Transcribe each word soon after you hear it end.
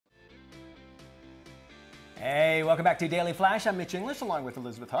Hey, welcome back to Daily Flash. I'm Mitch English along with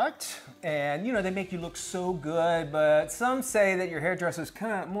Elizabeth Hart. And you know, they make you look so good, but some say that your hairdresser is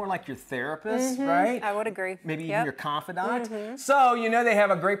kind of more like your therapist, right? I would agree. Maybe even your confidant. So, you know, they have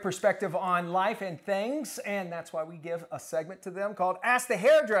a great perspective on life and things, and that's why we give a segment to them called Ask the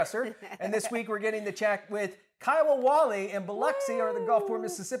Hairdresser. And this week we're getting to chat with KIOWA WALLEY in Biloxi or the Gulfport,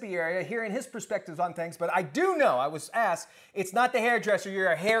 Mississippi area, hearing his perspectives on things. But I do know, I was asked, it's not the hairdresser, you're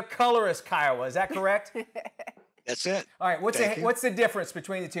a hair colorist, KIOWA. Is that correct? That's it. All right, what's the difference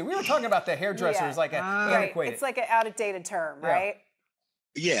between the two? We were talking about the hairdresser as like a antiquated. It's like an outdated term, right?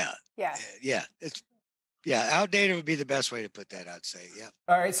 Yeah. Yeah. Outdated would be the best way to put that, I'd say. Yeah.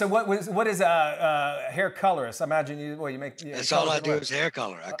 All right. So what is a hair colorist? I imagine you make. That's all I do is hair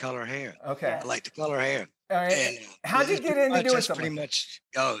color. I color hair. Okay. I like to color hair. All right. And how'd you get into doing something? That's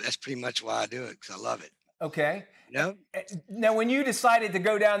pretty much why I do it, because I love it. Okay. You know? Now, when you decided to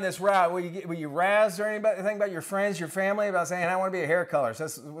go down this route, were you razzed or anything about your friends, your family about saying, I want to be a hair colorist?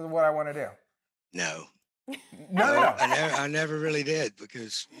 That's what I want to do. No. No. I never really did,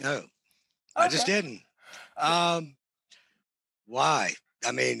 because I just didn't. Why?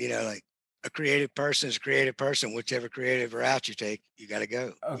 I mean, you know, like a creative person is a creative person. Whichever creative route you take, you got to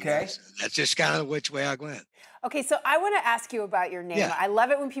go. Okay. You know? So that's just kind of which way I went. Okay, so I want to ask you about your name. Yeah. I love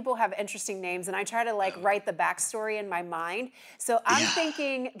it when people have interesting names, and I try to write the backstory in my mind. So I'm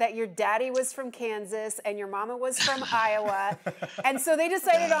thinking that your daddy was from Kansas and your mama was from Iowa, and so they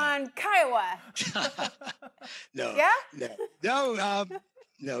decided on KIOWA. No. Yeah?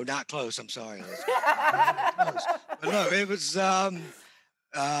 No, not close. I'm sorry. But no, it was. I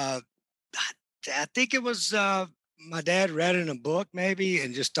think it was. My dad read it in a book maybe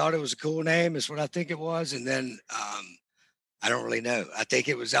and just thought it was a cool name is what I think it was. And then I don't really know. I think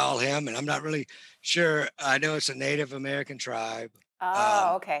it was all him, and I'm not really sure. I know it's a Native American tribe.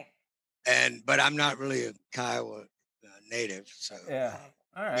 Oh, okay. But I'm not really a Kiowa native. So yeah.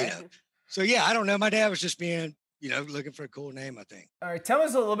 All right. You know, so yeah, I don't know. My dad was just being, looking for a cool name, I think. All right, tell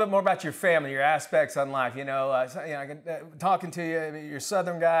us a little bit more about your family, your aspects on life. Talking to you, you're a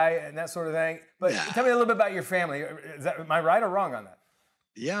Southern guy and that sort of thing. But tell me a little bit about your family. Am I right or wrong on that?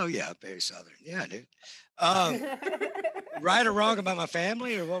 Yeah, very Southern. Yeah, dude. Right or wrong about my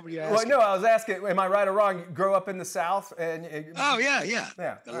family, or what were you asking? Well, no, I was asking, am I right or wrong? You grow up in the South, and yeah.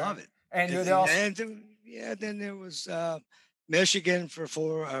 I love it. And then there was Michigan for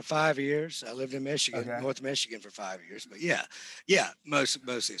 4 or 5 years. I lived in Michigan, North Michigan for 5 years. But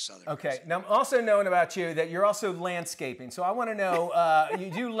mostly Southern. Okay. Person. Now I'm also knowing about you that you're also landscaping. So I want to know, you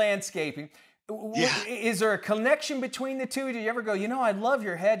do landscaping. Yeah. Is there a connection between the two? Do you ever go, I love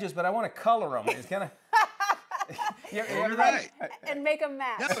your hedges, but I want to color them? It's kind of. You're right. And make them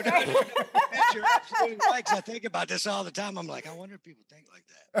match. No, you're absolutely right. 'Cause I think about this all the time. I'm like, I wonder if people think like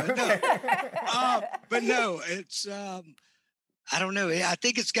that. But no, it's. I don't know. I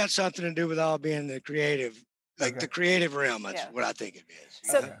think it's got something to do with all being the creative, the creative realm. That's what I think it is.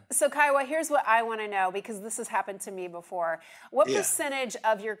 So KIOWA, here's what I want to know, because this has happened to me before. What percentage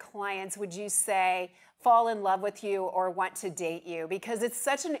of your clients would you say fall in love with you or want to date you? Because it's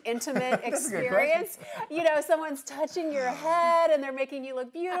such an intimate experience. Someone's touching your head and they're making you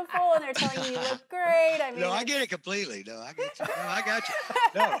look beautiful and they're telling you look great. I mean, no, I get it completely. No, I get you. No, I got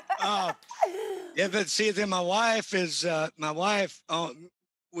you. But see, then my wife is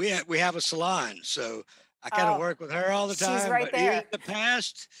we have a salon, so I kind of work with her all the time. She's right but there. in the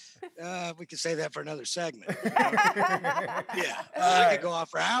past, we could say that for another segment. I could go on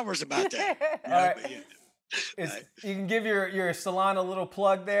for hours about that. You can give your salon a little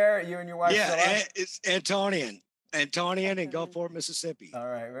plug there, you and your wife's salon? Yeah, it's Antonian in Gulfport, Mississippi. All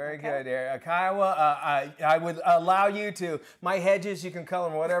right, very good there. KIOWA, I would allow you to, my hedges, you can color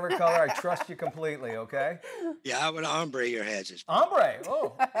them whatever color. I trust you completely, okay? Yeah, I would ombre your hedges. Ombre,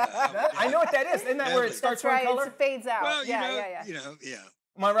 oh. I know what that is. Isn't that where it starts one color? It fades out. Well, yeah.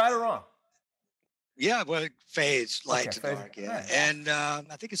 Am I right or wrong? Yeah, well, it fades light to fades. dark, yeah. Right. And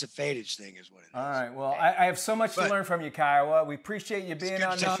I think it's a fadage thing is what it is. All right, well, I have so much to learn from you, KIOWA. We appreciate you being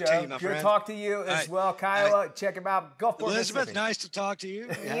on the show. Good to talk to you as well, KIOWA. Check him out, Gulfport, Elizabeth, nice to talk to you.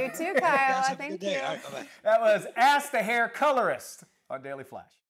 You too, KIOWA. Thank you. All right, bye-bye. That was Ask the Hair Colorist on Daily Flash.